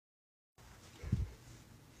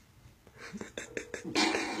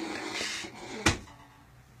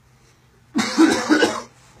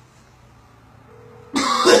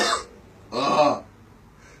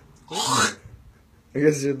I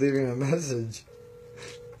guess you're leaving a message.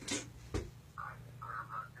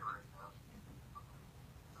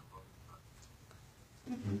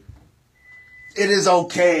 It is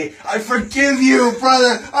okay. I forgive you,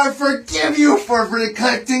 brother. I forgive you for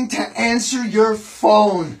neglecting to answer your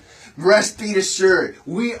phone. Rest be assured,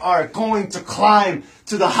 we are going to climb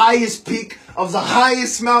to the highest peak of the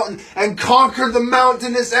highest mountain and conquer the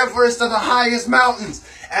mountainous Everest of the highest mountains.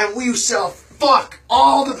 And we shall fuck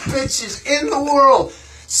all the bitches in the world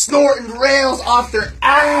snorting rails off their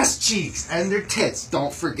ass cheeks and their tits.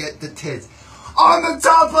 Don't forget the tits. On the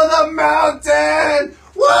top of the mountain!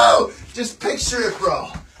 Woo! Just picture it, bro.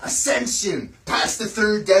 Ascension past the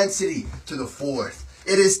third density to the fourth.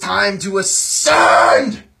 It is time to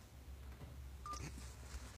ascend!